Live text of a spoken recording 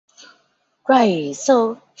Right,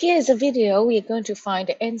 so here's a video. We're going to find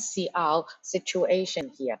the nCr situation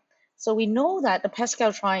here. So we know that the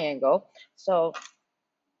Pascal triangle. So,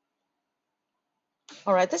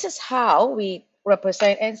 all right, this is how we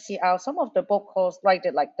represent nCr. Some of the book calls write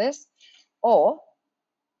it like this, or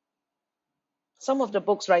some of the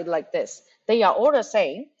books write like this. They are all the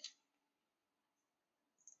same.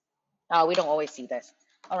 We don't always see this.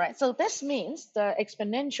 All right, so this means the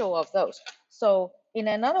exponential of those. So in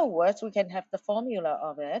another words, we can have the formula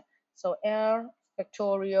of it. So L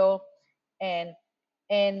factorial and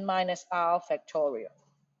n minus r factorial.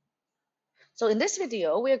 So in this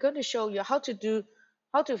video, we are going to show you how to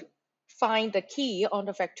find the key on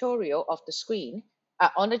the factorial of the screen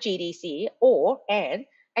on the GDC, and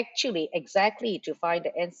actually exactly to find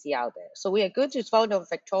the nCr there. So we are going to find the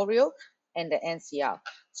factorial and the nCr.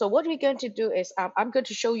 So what we're going to do is I'm going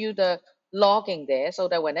to show you the logging there so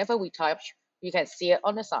that whenever we type, you can see it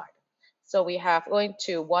on the side. So we have going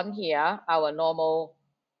to one here, our normal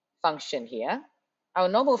function here. Our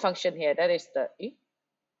normal function here, that is the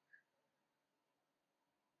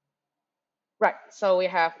right. So we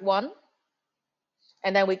have one,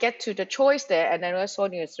 and then we get to the choice there, and then we're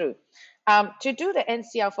sorting it through. To do the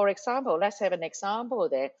nCr, for example, let's have an example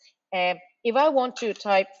there. And if I want to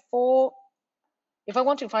type 4, if I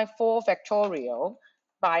want to find 4 factorial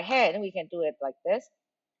by hand, we can do it like this.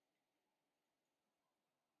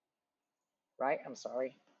 Right, I'm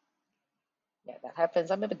sorry. Yeah, that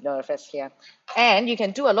happens. I'm a bit nervous here. And you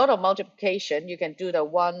can do a lot of multiplication. You can do the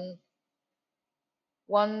 1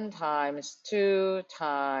 times 2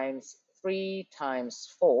 times 3 times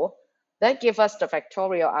 4. That gives us the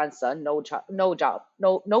factorial answer, no doubt,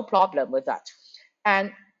 no problem with that.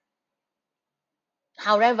 And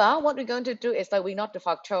however, what we're going to do is that we not the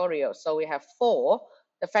factorial. So we have 4,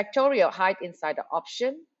 the factorial hide inside the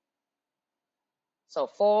option. So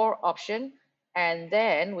 4 option, and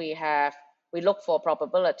then we look for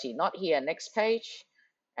probability, not here, next page.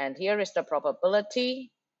 And here is the probability,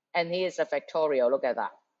 and here is the factorial, look at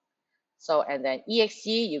that. So, and then exe,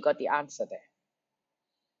 you got the answer there.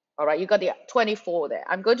 All right, you got the 24 there.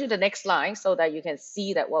 I'm going to the next line so that you can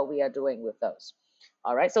see that what we are doing with those.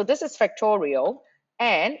 All right, so this is factorial.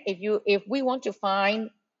 And if we want to find,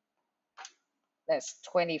 that's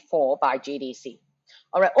 24 by GDC.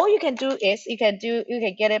 All right, all you can do is you can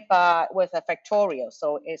get it by with a factorial.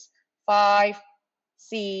 So it's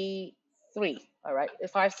 5C3. All right,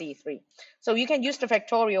 5C3. So you can use the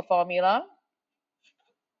factorial formula.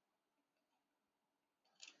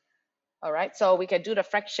 All right, so we can do the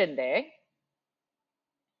fraction there.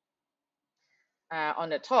 On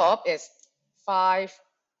the top is 5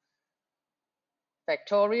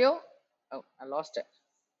 factorial. Oh, I lost it.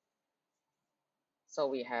 So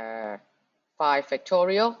we have 5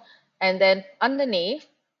 factorial. And then underneath,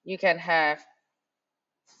 you can have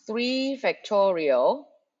 3 factorial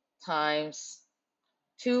times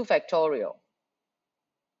 2 factorial.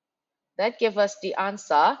 That gives us the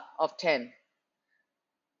answer of 10.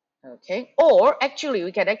 Okay, or actually,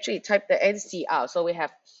 we can actually type the nCr. So we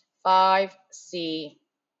have 5C2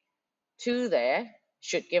 there,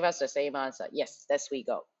 should give us the same answer. Yes, that's we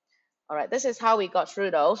go. All right, this is how we got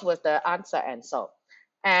through those with the answer and so.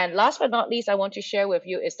 And last but not least, I want to share with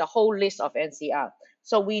you is the whole list of nCr.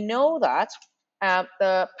 So we know that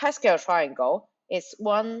the Pascal triangle is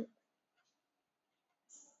one.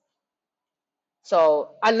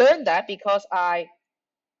 So I learned that because I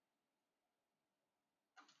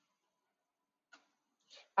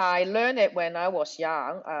learned it when I was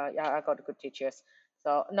young. Yeah, I got good teachers.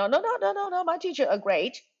 So no, my teachers are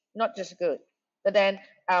great, not just good. But then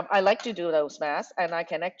I like to do those maths, and I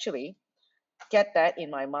can actually get that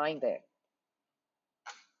in my mind there.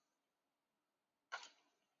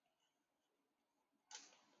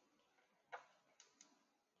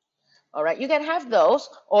 All right, you can have those,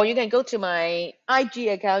 or you can go to my IG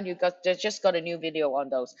account. You just got a new video on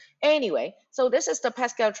those. Anyway, so this is the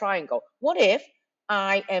Pascal triangle. What if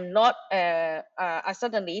I am not, I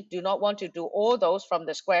suddenly do not want to do all those from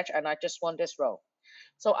the scratch, and I just want this row.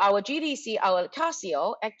 So our GDC, our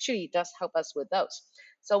Casio actually does help us with those.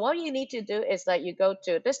 So what you need to do is that you go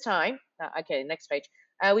to this time, okay, next page.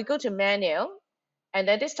 We go to manual, and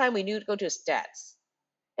then this time we need to go to stats.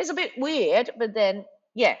 It's a bit weird, but then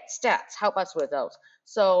yeah, stats help us with those.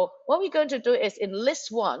 So what we're going to do is in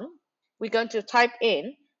list 1, we're going to type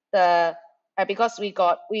in the because we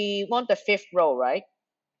want the 5th row, right?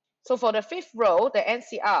 So for the 5th row, the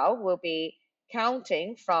nCr will be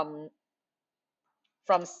counting from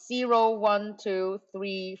 0, 1, 2,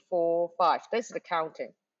 3, 4, 5. This is the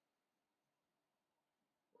counting,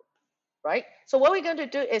 right? So what we're going to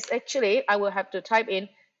do is actually I will have to type in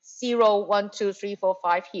 0, 1, 2, 3, 4,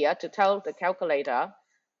 5 here to tell the calculator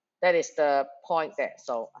that is the point there.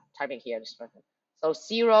 So I'm typing here this person. So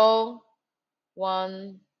 0,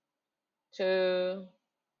 1, 2,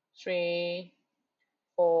 3,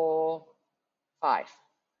 4, 5.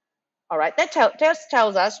 All right, that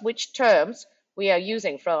tells us which terms we are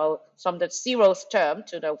using from the zeroth term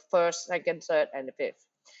to the first, second, third, and the fifth.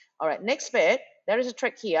 All right, next bit, there is a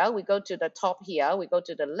trick here. We go to the top here, we go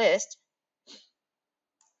to the list,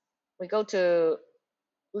 we go to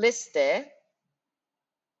list there.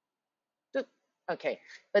 Okay,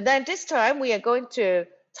 but then this time we are going to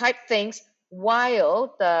type things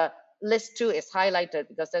while the list 2 is highlighted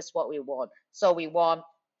because that's what we want. So we want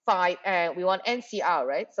 5, and we want nCr,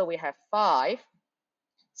 right? So we have 5.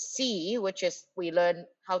 C, which is we learn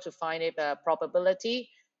how to find it, probability,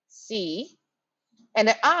 C. And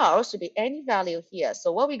the R should be any value here.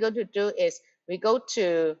 So what we're going to do is we go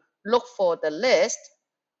to look for the list,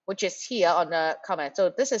 which is here on the comment.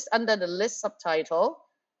 So this is under the list subtitle.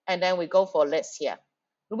 And then we go for list here.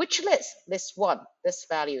 Which list? List 1, this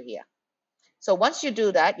value here. So once you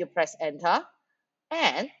do that, you press enter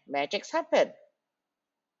and magics happen.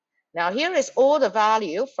 Now here is all the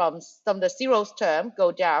value from the zeroth term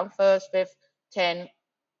go down, first, fifth, 10,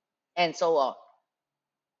 and so on.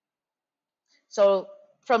 So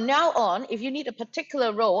from now on, if you need a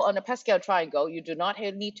particular row on a Pascal triangle, you do not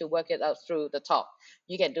need to work it out through the top.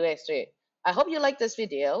 You can do it straight. I hope you like this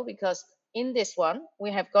video because in this one, we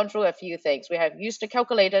have gone through a few things. We have used the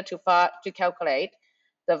calculator to calculate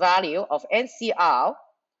the value of nCr,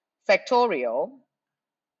 factorial,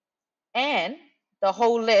 and the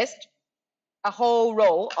whole list, a whole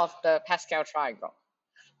row of the Pascal triangle.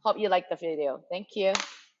 Hope you like the video. Thank you.